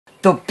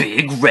The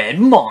Big Red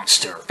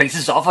Monster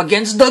faces off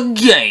against the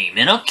Game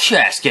in a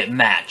casket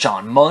match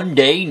on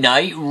Monday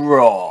Night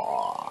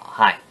Raw.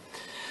 Hi,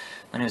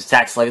 my name is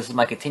Tax Slay. This is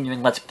my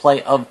continuing Let's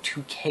Play of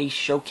 2K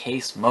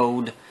Showcase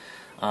mode.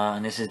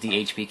 And this is the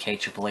HBK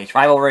Triple H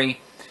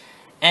rivalry.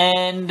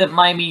 And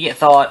my immediate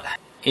thought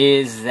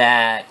is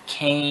that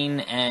Kane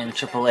and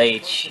Triple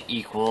H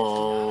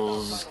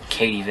equals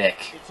Katie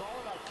Vick.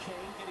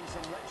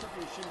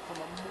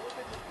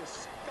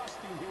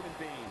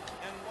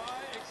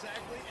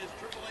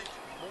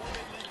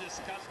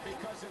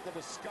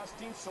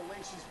 Disgusting,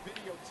 salacious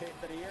videotape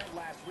that he aired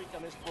last week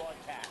on this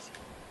broadcast.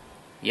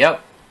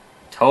 Yep,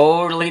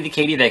 totally the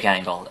Katie Vick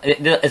angle.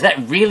 Is that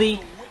really,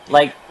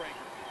 like,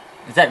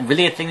 is that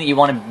really a thing that you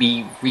want to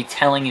be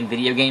retelling in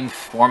video game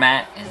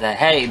format? Is that,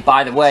 hey,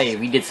 by the way,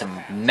 we did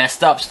some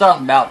messed up stuff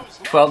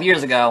about 12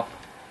 years ago,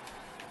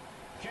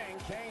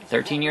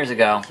 13 years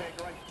ago.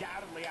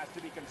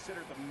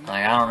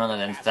 Like, I don't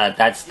know,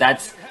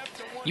 that's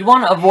you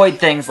want to avoid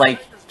things like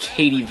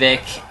Katie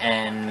Vick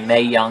and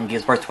Mae Young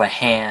gives birth to a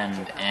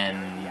hand,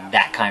 and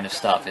that kind of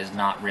stuff is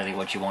not really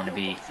what you want to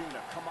be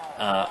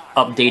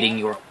updating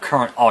your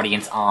current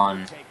audience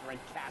on.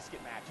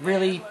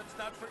 Really?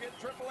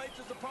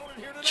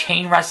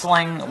 Chain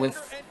wrestling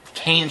with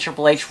Kane and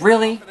Triple H?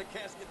 Really?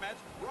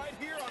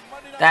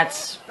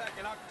 That's...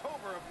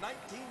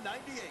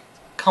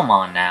 Come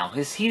on now.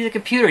 He's a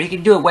computer. He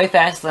can do it way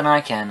faster than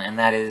I can, and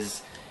that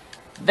is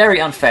very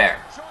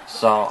unfair.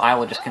 So I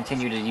will just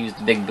continue to use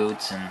the big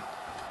boots, and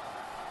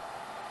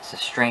it's a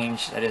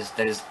strange, that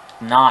is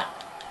not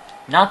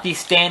the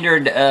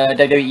standard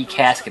WWE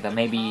casket, but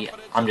maybe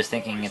I'm just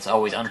thinking it's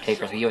always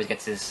Undertaker, so he always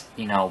gets his,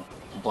 you know,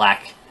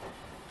 black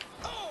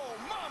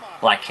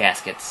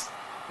caskets,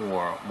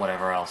 or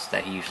whatever else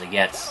that he usually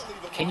gets.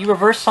 Can you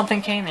reverse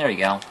something, Kane? There you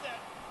go.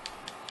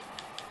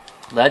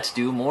 Let's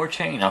do more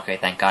chain. Okay,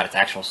 thank God it's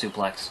actual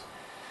suplex.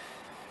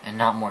 And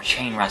not more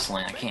chain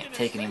wrestling. I can't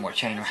take any more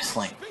chain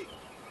wrestling.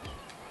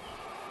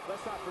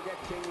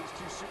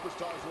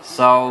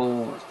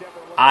 So,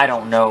 I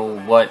don't know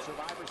what,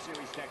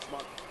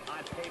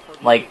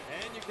 like,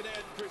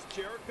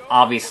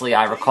 obviously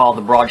I recall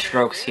the broad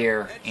strokes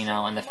here, you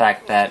know, and the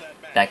fact that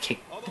that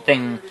kick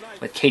thing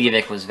with Katie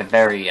Vick was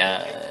very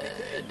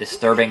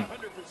disturbing.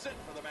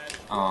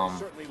 But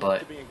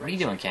what are you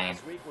doing, Kane?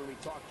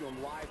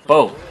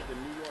 Boom.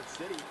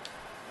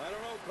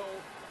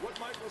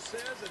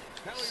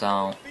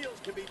 So,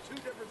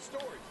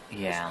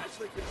 yeah.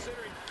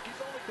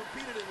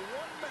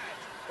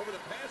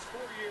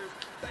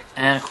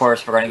 And of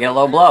course, we're going to get a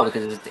low blow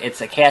because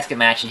it's a casket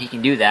match, and he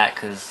can do that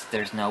because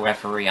there's no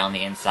referee on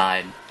the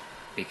inside,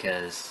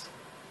 because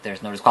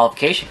there's no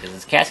disqualification because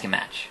it's a casket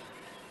match.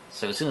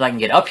 So as soon as I can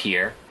get up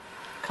here,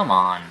 come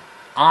on.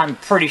 I'm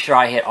pretty sure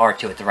I hit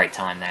R2 at the right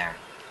time there.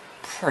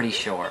 Pretty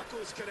sure.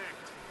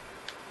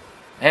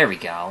 There we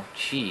go.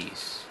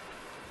 Jeez.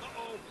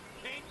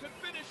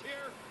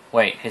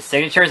 Wait, his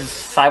signature is a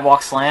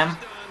sidewalk slam?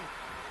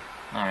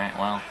 Alright,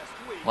 well,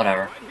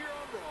 whatever.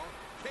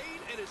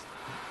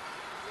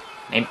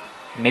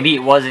 Maybe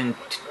it was in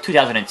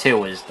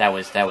 2002. That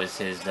was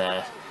his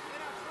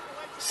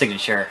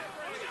signature.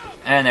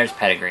 And there's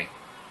pedigree.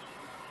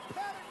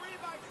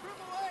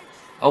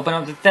 Open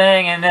up the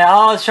thing, and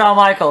oh, it's Shawn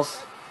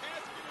Michaels.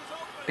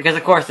 Because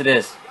of course it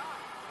is.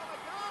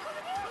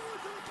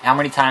 How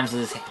many times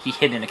has he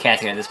hidden in a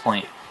casket at this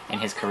point in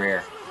his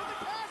career?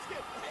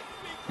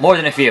 More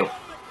than a few.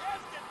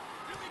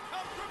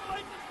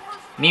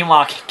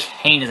 Meanwhile,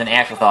 Kane is an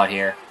afterthought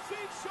here.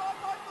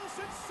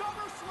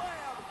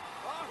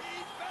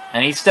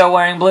 And he's still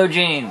wearing blue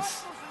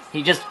jeans.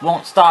 He just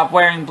won't stop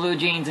wearing blue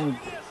jeans and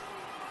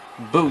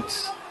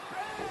boots.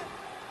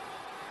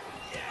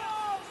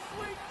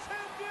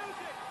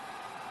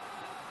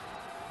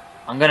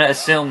 I'm gonna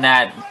assume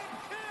that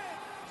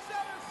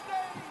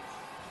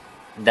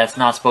that's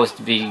not supposed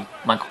to be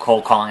Michael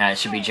Cole calling that. It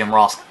should be Jim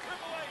Ross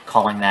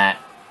calling that,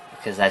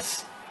 because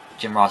that's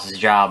Jim Ross's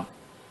job.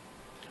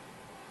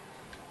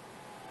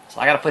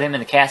 So I gotta put him in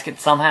the casket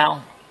somehow.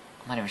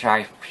 I'm not even sure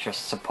I'm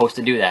supposed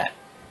to do that.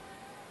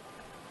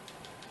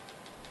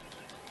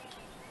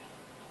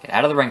 Get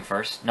out of the ring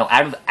first. No,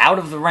 out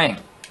of the ring.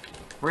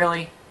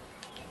 Really?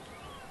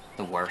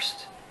 The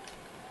worst.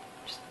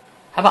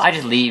 How about I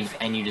just leave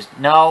and you just...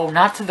 No,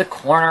 not to the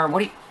corner. What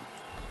do you...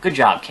 Good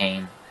job,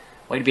 Kane.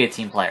 Way to be a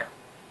team player.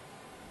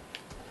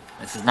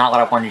 This is not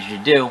what I wanted you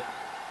to do.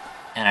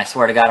 And I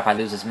swear to God, if I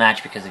lose this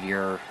match because of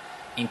your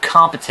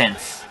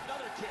incompetence,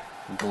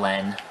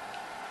 Glenn.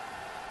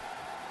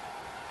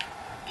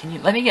 Can you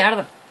let me get out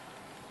of the...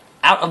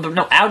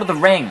 Out of the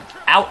ring.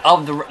 Out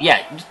of the...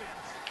 Yeah, just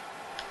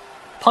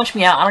punch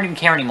me out. I don't even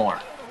care anymore.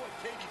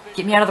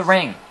 Get me out of the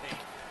ring.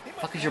 What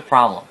the fuck is your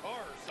problem?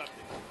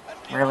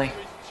 Really?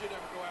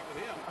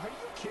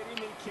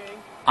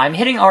 I'm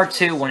hitting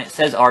R2 when it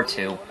says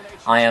R2.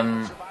 I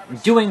am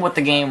doing what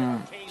the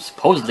game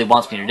supposedly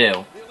wants me to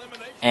do.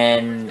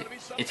 And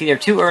it's either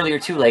too early or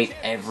too late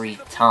every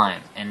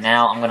time. And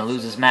now I'm going to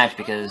lose this match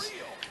because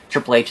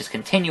Triple H is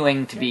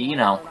continuing to be, you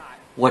know,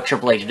 what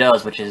Triple H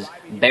does, which is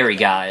bury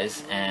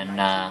guys, and,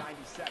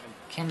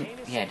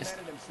 just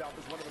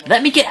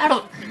let me get out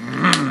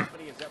of...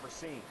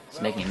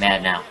 It's making me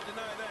mad now.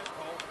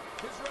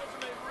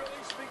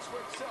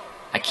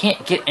 I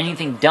can't get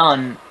anything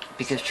done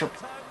because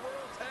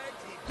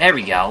There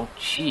we go.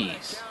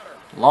 Jeez.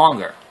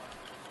 Longer.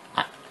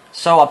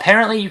 So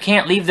apparently you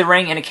can't leave the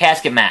ring in a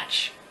casket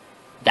match.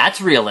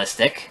 That's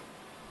realistic.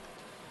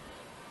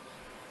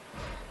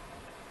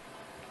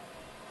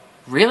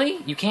 Really?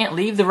 You can't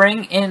leave the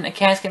ring in a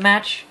casket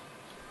match?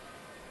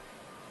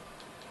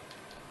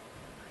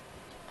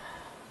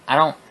 I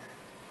don't...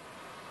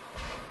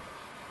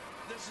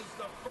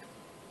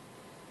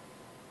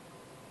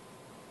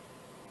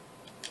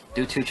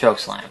 Do 2 choke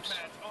slams.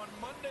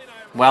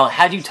 Well,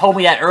 had you told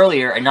me that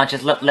earlier and not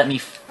just let me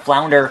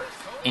flounder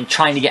in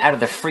trying to get out of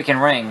the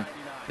freaking ring,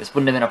 this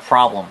wouldn't have been a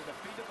problem.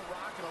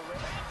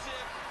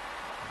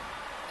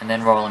 And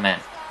then roll him in.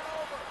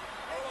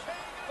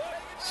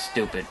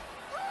 Stupid.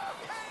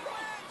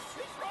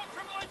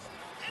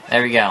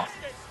 There we go.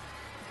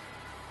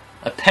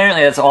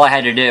 Apparently that's all I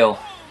had to do,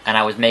 and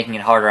I was making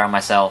it harder on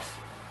myself.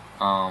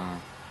 And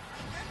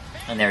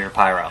there's your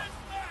pyro.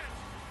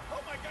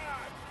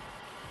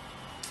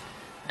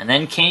 And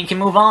then Kane can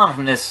move on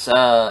from this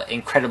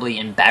incredibly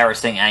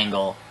embarrassing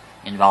angle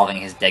involving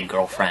his dead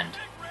girlfriend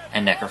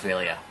and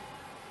necrophilia.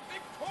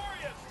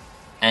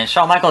 And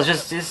Shawn Michaels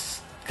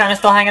just kind of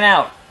still hanging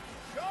out.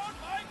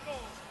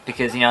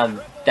 Because, you know,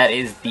 that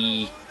is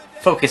the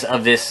focus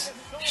of this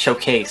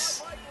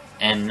showcase.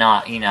 And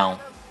not, you know,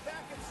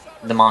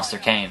 the Monster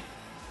Kane.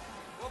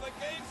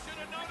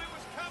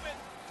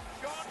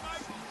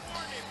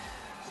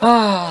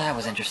 Oh, that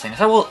was interesting.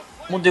 So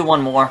we'll do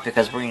one more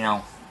because we're, you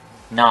know,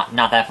 not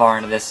that far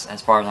into this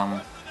as far as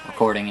I'm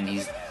recording, and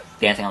he's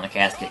dancing on the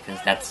casket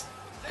because that's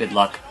good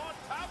luck.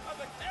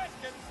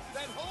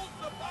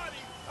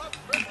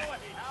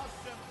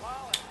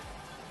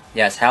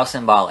 Yes, how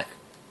symbolic.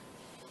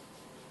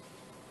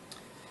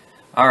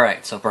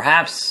 Alright, so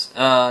perhaps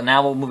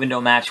now we'll move into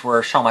a match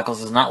where Shawn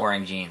Michaels is not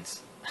wearing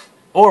jeans.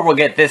 Or we'll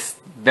get this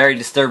very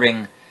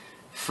disturbing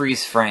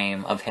freeze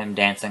frame of him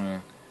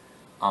dancing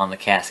on the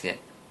casket.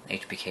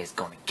 HBK is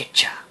going to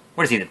get ya.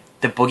 What is he,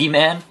 the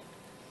boogeyman?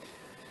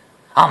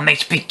 I'm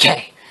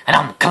HBK, and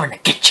I'm coming to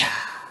get ya.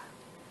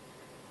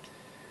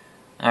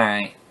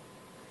 Alright.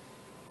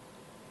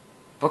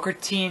 Booker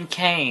T and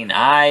Kane.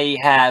 I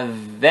have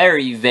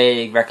very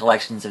vague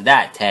recollections of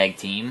that tag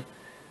team.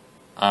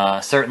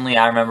 Certainly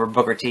I remember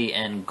Booker T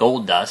and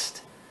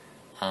Goldust.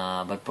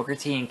 But Booker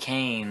T and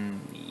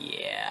Kane,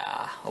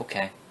 yeah,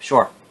 okay,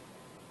 sure.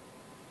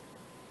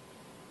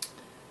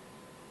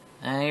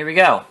 Here we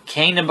go.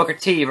 Kane and Booker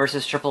T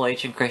versus Triple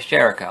H and Chris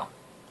Jericho.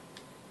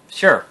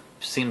 Sure,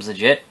 seems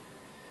legit.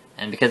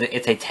 And because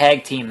it's a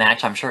tag team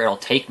match, I'm sure it'll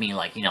take me,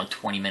 like,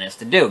 20 minutes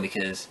to do,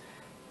 because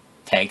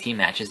tag team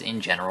matches in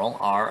general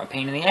are a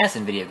pain in the ass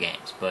in video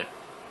games. But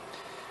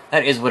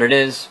that is what it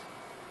is.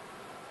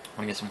 I'm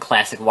going to get some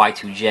classic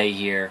Y2J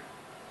here,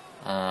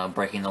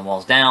 breaking the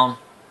walls down,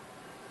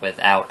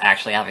 without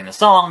actually having the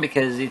song,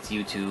 because it's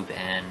YouTube,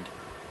 and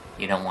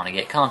you don't want to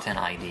get content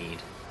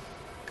ID'd,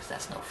 because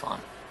that's no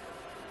fun.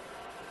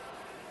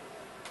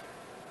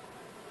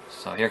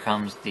 So here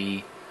comes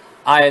the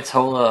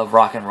Ayatollah of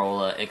Rock and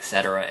Rolla,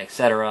 etc.,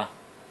 etc.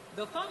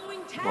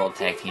 World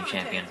Tag Team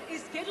Champion.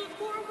 Is scheduled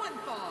for one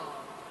fall.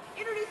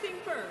 Introducing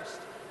first,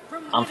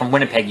 I'm from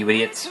Winnipeg, you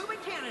idiots.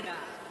 Canada,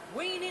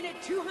 weighing in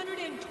at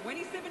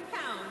 227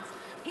 pounds.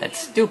 That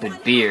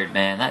stupid beard,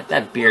 man.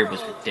 That beard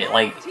was ridiculous.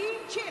 Like,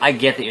 I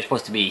get that you're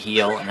supposed to be a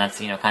heel, and that's,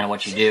 kind of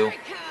what you do,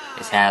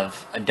 is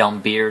have a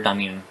dumb beard. I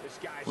mean,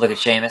 look at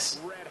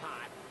Sheamus.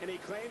 And he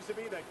claims to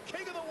be the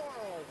king of the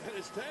world. And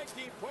his tag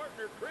team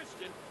partner,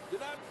 Christian, did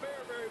not fare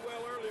very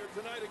well earlier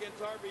tonight against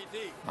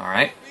RVD.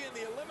 Alright. He'll be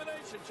in the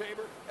Elimination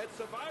Chamber at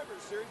Survivor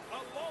Series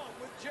along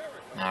with Jericho.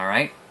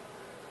 Alright.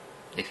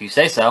 If you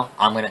say so.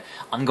 I'm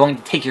going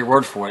to take your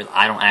word for it.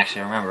 I don't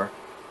actually remember.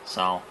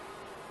 So.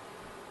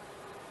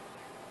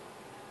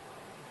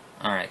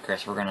 Alright,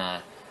 Chris, we're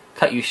gonna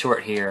cut you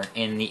short here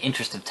in the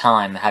interest of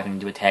time having to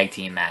do a tag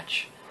team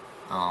match.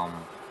 And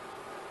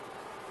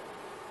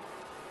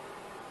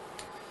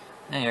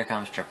here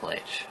comes Triple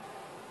H.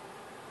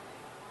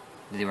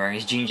 Is he wearing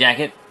his jean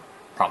jacket?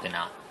 Probably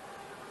not.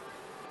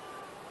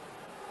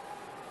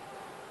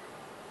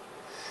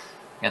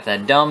 Got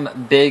that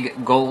dumb,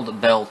 big gold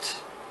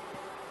belt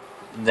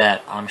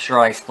that I'm sure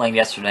I explained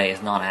yesterday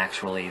is not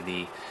actually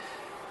the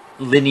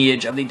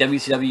lineage of the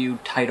WCW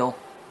title.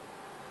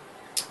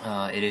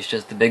 It is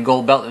just the big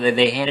gold belt that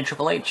they handed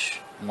Triple H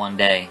one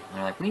day. And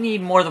they're like, we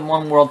need more than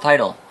one world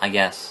title, I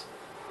guess.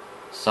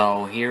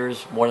 So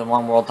here's more than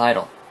one world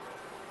title.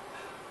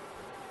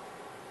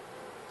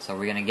 So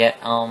we're gonna get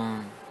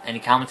any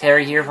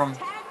commentary here from...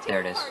 There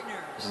it is.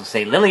 I was gonna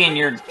say, Lillian,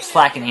 you're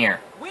slacking here.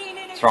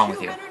 What's wrong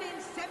with you?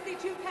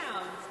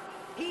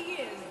 He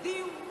is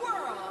the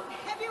world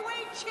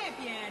heavyweight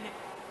champion,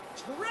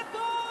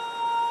 Triple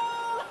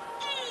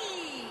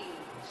H.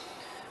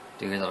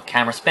 Do your little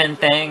camera spin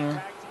thing. And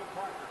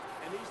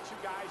these two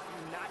guys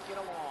do not get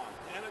along.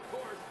 And of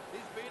course,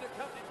 these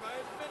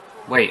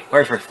Wait,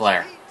 where's Ric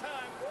Flair?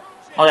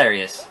 Oh, there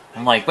he is.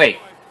 I'm like, wait.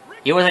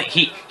 He wasn't.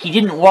 He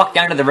didn't walk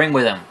down to the ring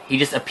with him. He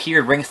just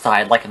appeared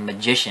ringside like a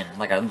magician,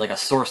 like a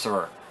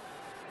sorcerer.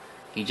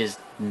 He just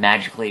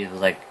magically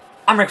was like,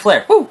 "I'm Ric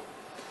Flair, woo!"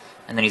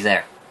 And then he's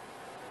there.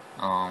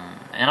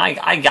 And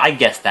I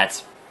guess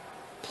that's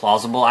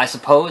plausible. I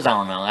suppose. I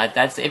don't know.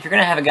 That's if you're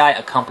gonna have a guy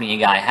accompany a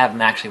guy, have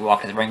him actually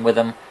walk to the ring with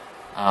him.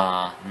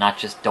 Not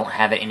just don't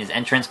have it in his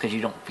entrance because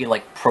you don't feel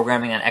like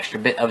programming an extra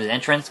bit of his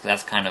entrance. Because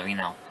that's kind of, you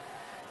know.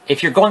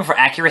 If you're going for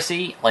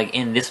accuracy, like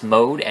in this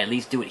mode, at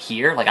least do it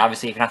here. Like,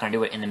 obviously, if you're not going to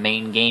do it in the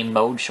main game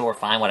mode, sure,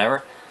 fine,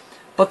 whatever.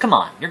 But come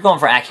on, you're going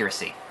for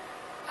accuracy.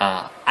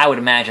 I would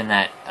imagine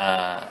that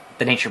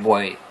the Nature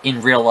Boy,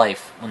 in real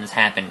life, when this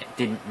happened,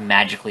 didn't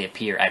magically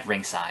appear at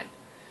ringside.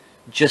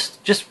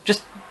 Just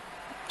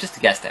a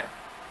guess there.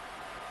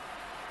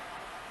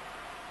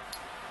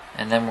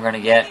 And then we're going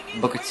to get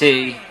Booker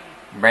T.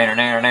 Brown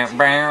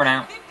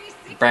out.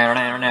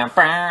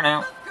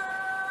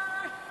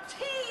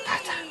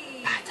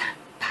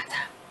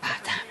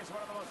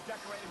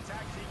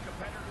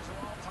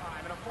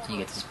 He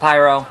gets his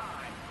pyro.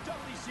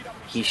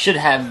 He should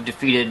have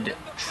defeated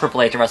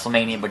Triple H at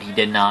WrestleMania, but he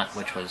did not,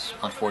 which was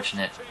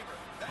unfortunate.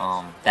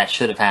 That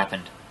should have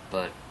happened,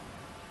 but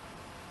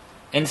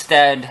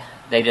instead,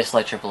 they just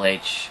let Triple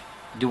H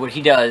do what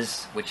he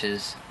does, which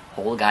is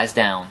hold guys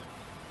down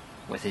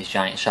with his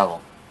giant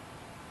shovel.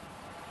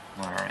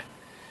 Alright.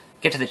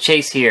 Get to the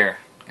chase here.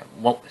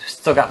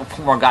 Still got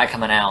one more guy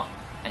coming out,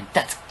 and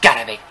that's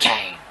gotta be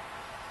Kane.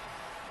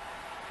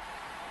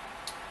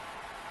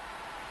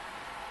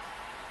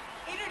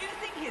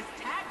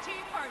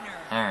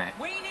 Alright.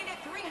 Weighing in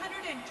at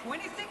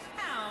 326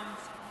 pounds,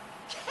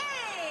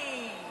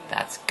 Kane!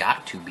 That's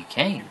got to be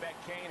Kane.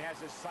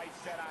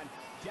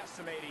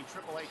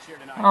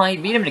 Oh, he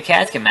beat him in a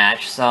casket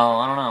match, so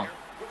I don't know.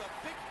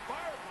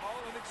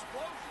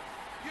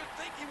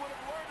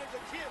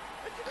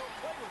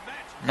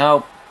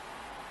 Nope.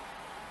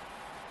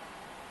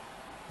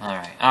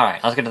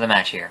 Alright, let's get to the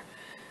match here.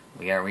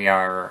 We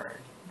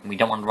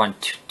don't want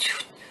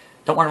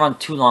to run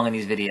too long in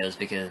these videos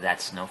because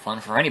that's no fun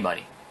for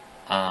anybody.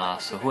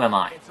 So who am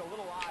I?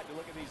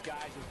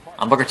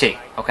 I'm Booker T.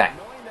 Okay.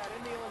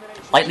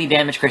 Lightly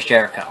damaged Chris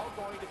Jericho.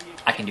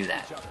 I can do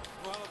that.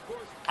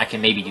 I can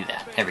maybe do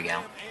that. There we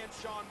go.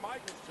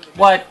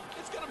 What?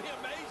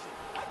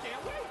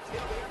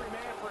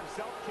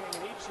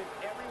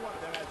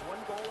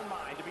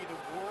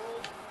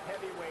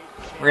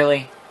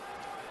 Really?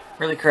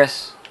 Really,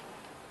 Chris?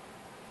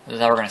 This is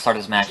how we're going to start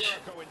this match?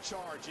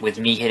 With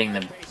me hitting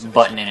the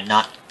button and it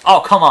not... Oh,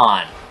 come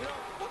on!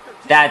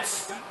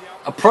 That's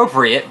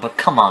appropriate, but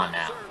come on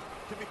now.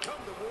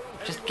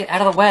 Just get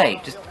out of the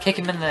way. Just kick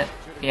him in the...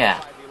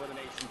 Yeah.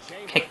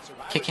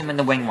 Kick him in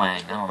the wing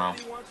wang. I don't know.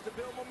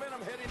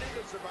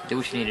 Do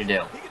what you need to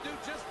do.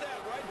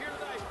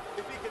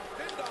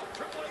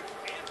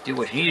 Do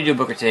what you need to do,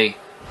 Booker T.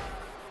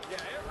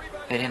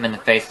 Hit him in the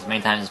face as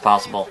many times as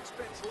possible.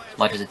 As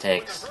much as it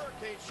takes.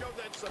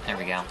 There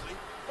we go.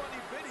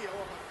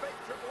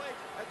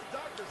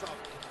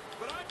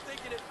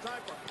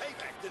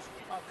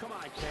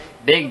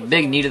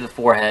 Big knee to the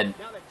forehead.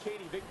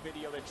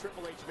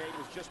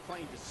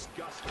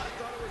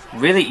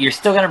 Really? You're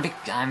still gonna be...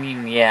 I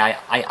mean, yeah,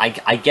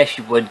 I guess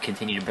you would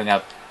continue to bring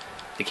up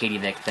the Katie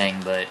Vick thing,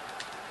 but...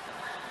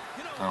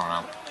 I don't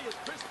know.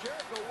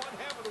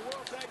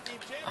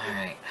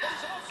 Alright.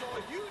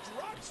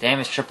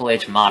 Damage Triple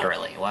H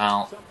moderately.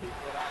 Well...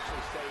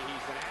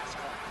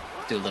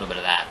 Let's do a little bit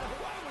of that.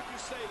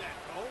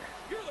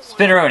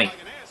 Spinneroonie.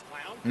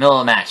 Middle of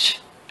the match.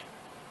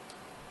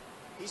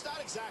 He's not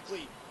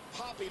exactly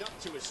popping up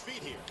to his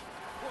feet here.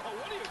 Well,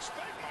 what do you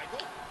expect,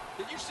 Michael?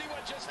 Did you see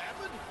what just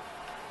happened?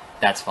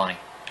 That's funny.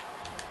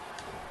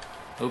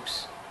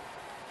 Oops.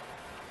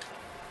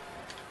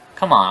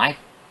 Come on, I'm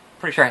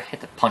pretty sure I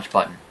hit the punch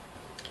button.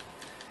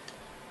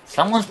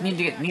 Someone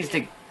needs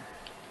to...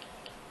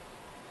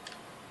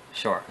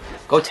 Sure.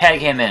 Go tag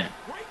him in.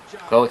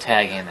 Go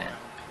tag him in.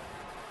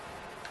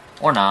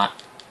 Or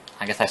not.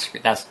 I guess I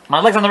screwed... That's... My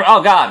leg's on the...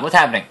 Oh, God! What's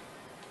happening?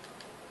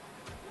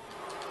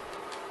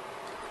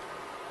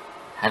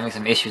 Having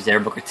some issues there,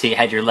 Booker T.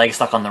 Had your leg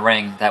stuck on the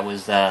ring. That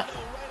was, an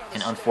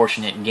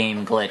unfortunate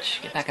game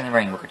glitch. Get back in the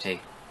ring, Booker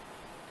T.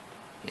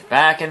 Get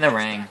back in the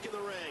ring.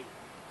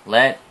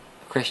 Let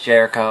Chris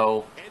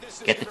Jericho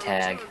get the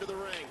tag.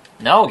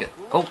 No!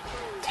 Go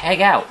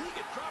tag out.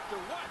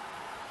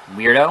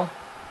 Weirdo.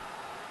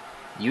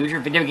 Use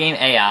your video game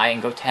AI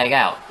and go tag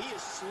out.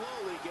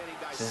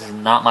 This is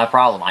not my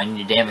problem. I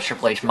need to damage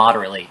Triple H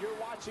moderately.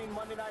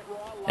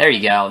 There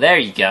you go. There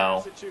you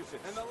go.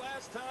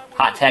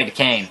 Hot tag to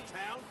Kane.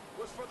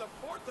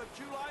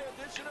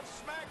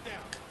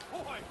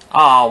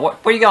 Oh, where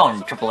are you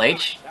going, Triple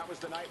H?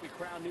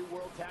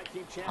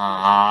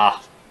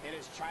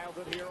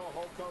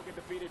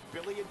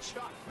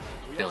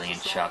 Billy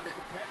and Chuck.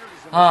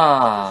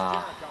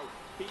 Alright.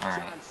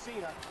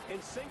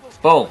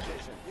 Boom.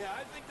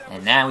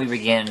 And now we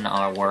begin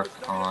our work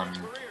on...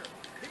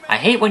 I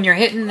hate when you're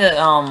hitting the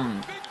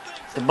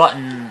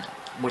button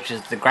which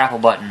is the grapple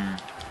button,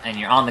 and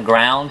you're on the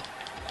ground,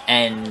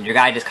 and your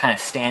guy just kind of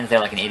stands there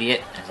like an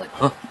idiot, and he's like,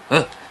 huh,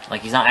 huh.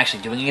 Like he's not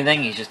actually doing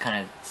anything, he's just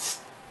kind of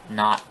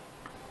not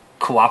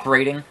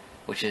cooperating,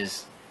 which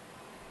is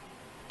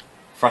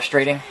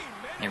frustrating.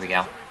 Here we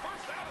go.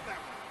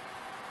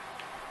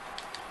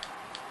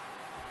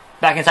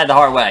 Back inside the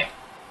hard way.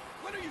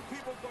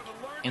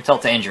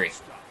 Insult to injury.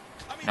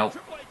 Nope.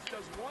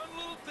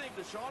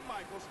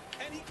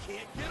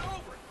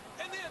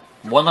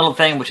 One little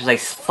thing, which is a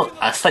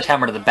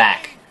sledgehammer to the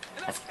back.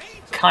 That's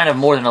kind of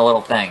more than a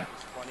little thing.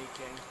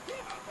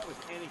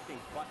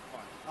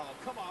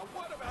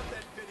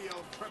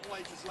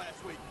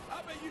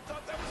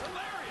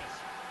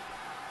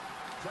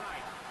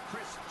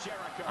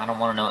 I don't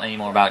want to know any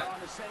more about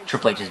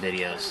Triple H's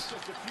videos,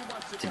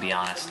 to be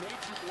honest.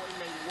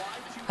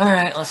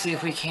 Alright, let's see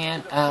if we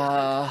can't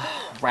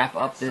wrap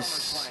up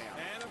this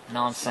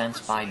nonsense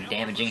by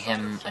damaging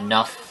him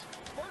enough.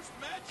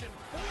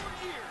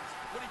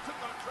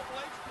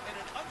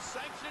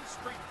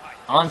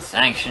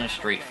 Unsanctioned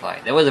street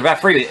fight. There was a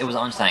referee, it was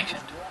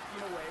unsanctioned.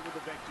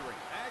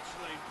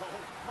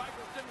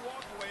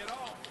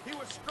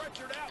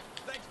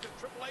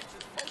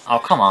 Oh,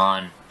 come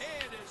on.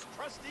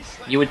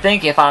 You would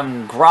think if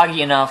I'm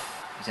groggy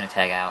enough... He's gonna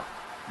tag out.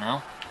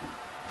 No?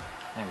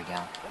 There we go.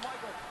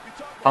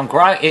 If I'm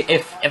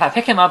if I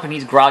pick him up and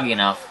he's groggy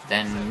enough,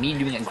 then me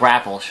doing a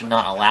grapple should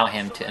not allow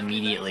him to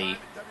immediately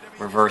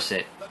reverse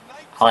it.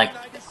 I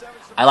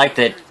like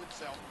that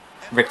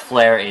Ric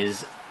Flair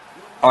is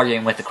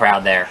arguing with the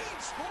crowd there.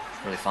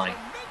 Really funny.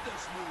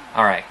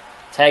 Alright.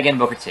 Tag in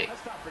Booker T.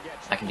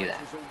 I can do that.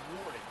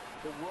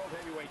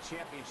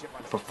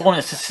 Perform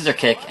the scissor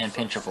kick and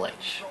pin Triple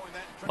H.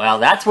 Well,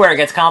 that's where it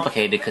gets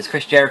complicated because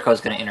Chris Jericho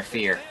is going to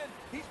interfere.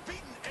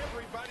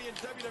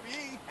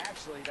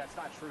 Actually, that's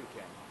not true,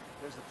 Ken.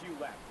 There's a few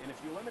left, and if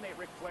you eliminate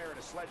Ric Flair at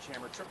a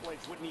sledgehammer, Triple H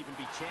wouldn't even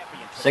be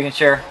champion.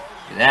 Signature.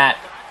 Do that.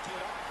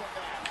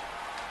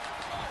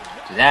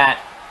 Do that.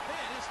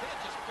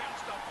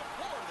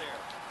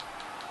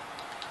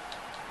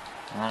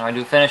 How do I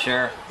do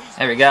finisher?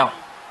 There we go.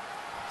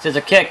 Scissor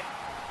kick.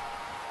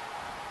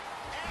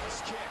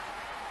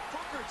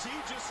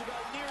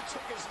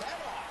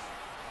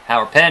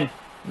 Power pin.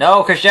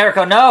 No, Chris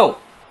Jericho, no!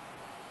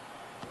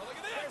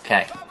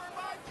 Okay.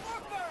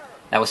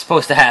 That was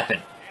supposed to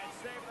happen.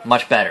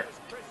 Much better.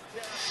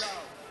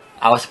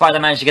 I was surprised I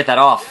managed to get that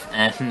off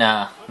and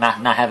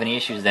not have any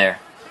issues there.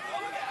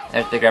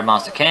 There's Big Red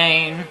Monster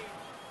Kane.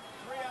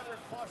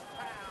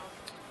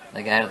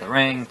 They get out of the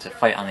ring to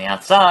fight on the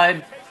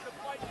outside.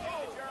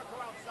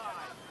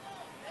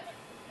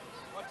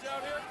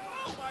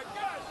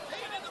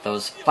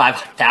 Those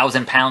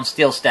 5,000-pound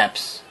steel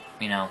steps,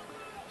 you know,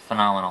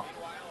 phenomenal.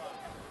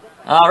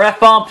 Ref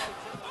bump!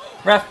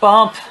 Ref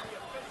bump!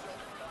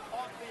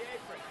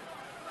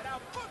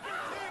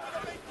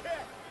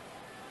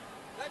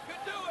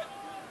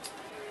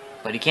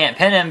 But he can't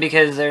pin him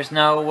because there's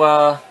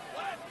no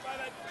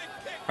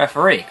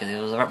referee, because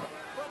it was a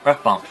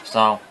ref bump,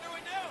 so...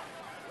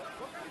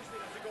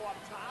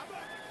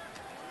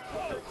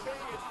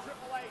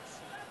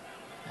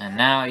 And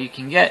now you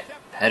can get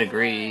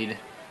pedigreed,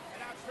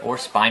 or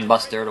spine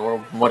bustered, or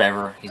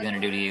whatever he's going to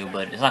do to you,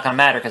 but it's not going to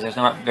matter because there's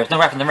no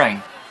ref in the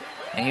ring.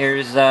 And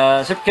here's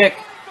super kick.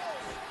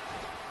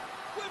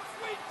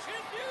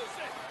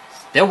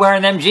 Still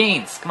wearing them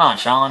jeans. Come on,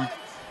 Sean.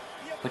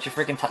 Put your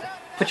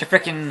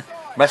freaking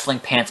wrestling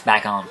pants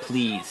back on,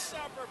 please.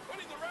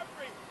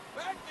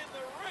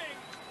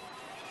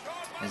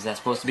 Is that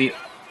supposed to be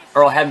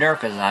Earl Hebner?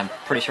 Because I'm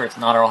pretty sure it's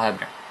not Earl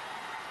Hebner.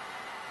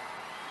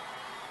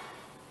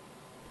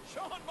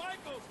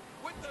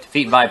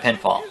 Defeat by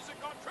pinfall.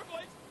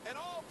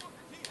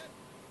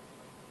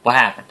 What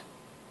happened?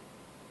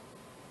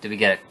 Did we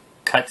get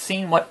a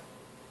cutscene? What?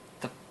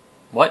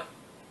 What?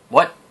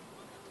 What?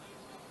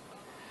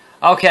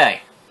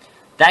 Okay.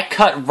 That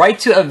cut right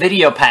to a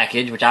video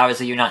package, which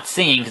obviously you're not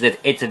seeing because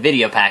it's a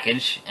video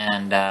package,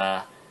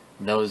 and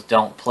those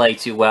don't play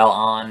too well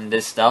on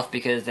this stuff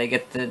because they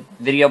get the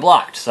video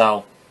blocked,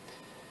 so...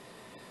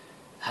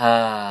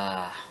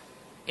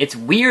 it's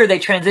weird they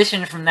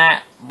transitioned from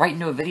that right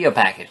into a video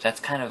package. That's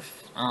kind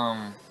of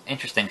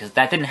interesting because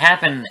that didn't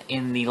happen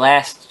in the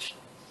last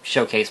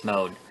showcase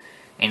mode.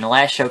 In the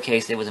last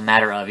showcase, it was a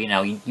matter of, you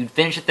know, you'd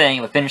finish the thing,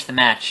 it would finish the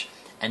match,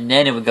 and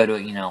then it would go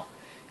to, you know,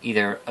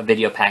 either a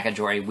video package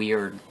or a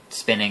weird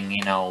spinning,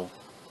 you know,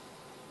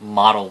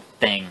 model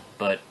thing.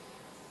 But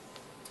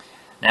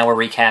now we're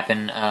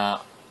recapping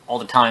all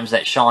the times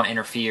that Shawn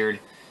interfered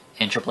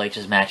in Triple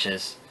H's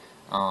matches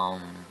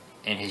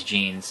in his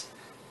jeans.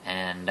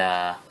 And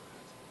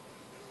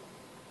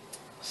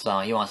so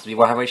he wants to be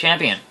World Heavyweight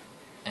Champion.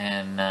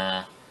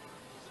 And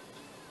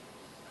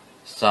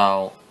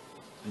so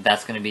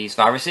that's going to be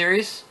Survivor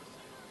Series.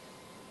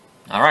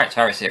 Alright,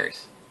 Survivor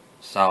Series.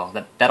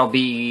 So that'll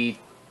be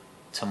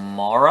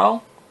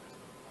tomorrow?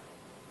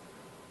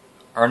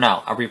 Or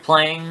no, are we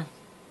playing?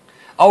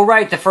 Oh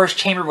right, the first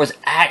chamber was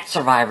at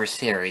Survivor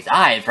Series.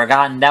 I had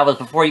forgotten that was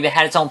before it even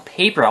had its own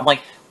paper. I'm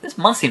like, this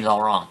month seems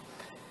all wrong.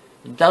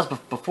 That was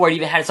before it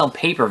even had its own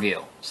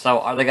pay-per-view. So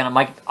are they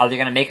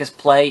gonna make us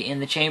play in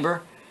the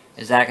chamber?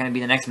 Is that gonna be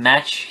the next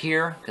match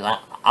here? Because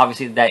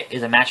obviously that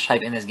is a match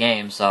type in this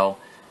game, so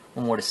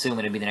one would assume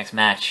it'd be the next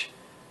match.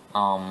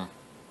 Are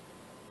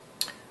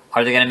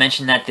they gonna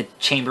mention that the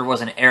chamber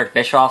was an Eric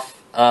Bischoff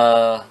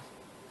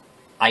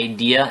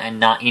idea and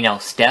not, you know,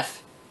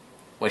 Steph?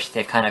 Which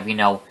they've kind of, you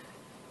know,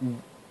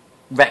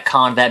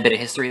 retconned that bit of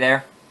history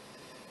there.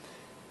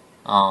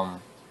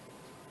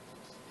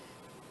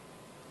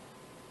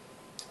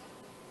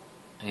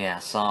 Yeah,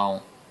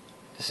 so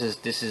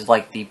this is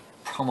like the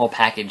promo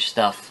package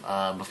stuff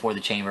before the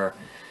chamber,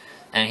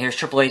 and here's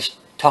Triple H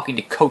talking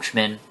to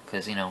Coachman,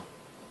 because, you know,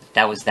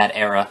 that was that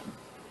era,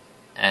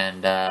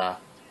 and I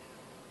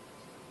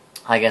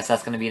guess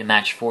that's going to be the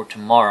match for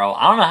tomorrow.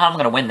 I don't know how I'm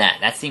going to win that.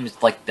 That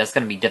seems like that's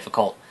going to be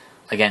difficult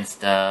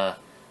against a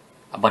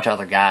bunch of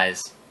other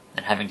guys,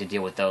 and having to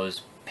deal with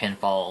those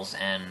pinfalls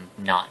and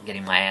not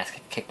getting my ass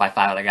kicked by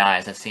 5 other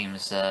guys. That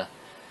seems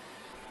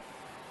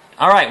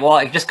alright, well,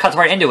 it just cuts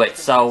right into it,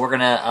 so we're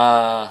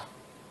gonna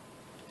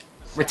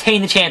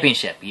retain the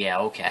championship. Yeah,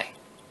 okay.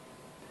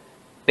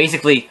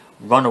 Basically,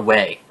 run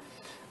away.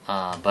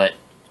 But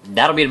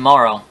that'll be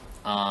tomorrow,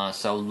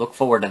 so look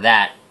forward to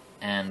that.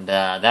 And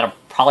that'll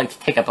probably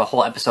take up a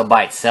whole episode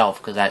by itself,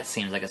 because that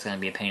seems like it's going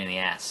to be a pain in the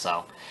ass.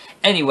 So,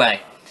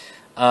 anyway,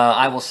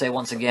 I will say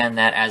once again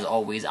that, as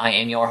always, I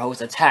am your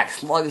host, Attack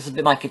Slug. This has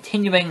been my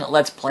continuing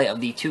Let's Play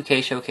of the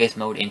 2K Showcase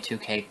mode in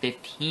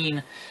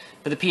 2K15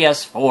 for the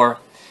PS4.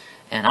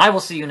 And I will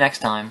see you next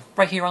time,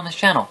 right here on this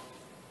channel.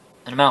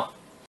 And I'm out.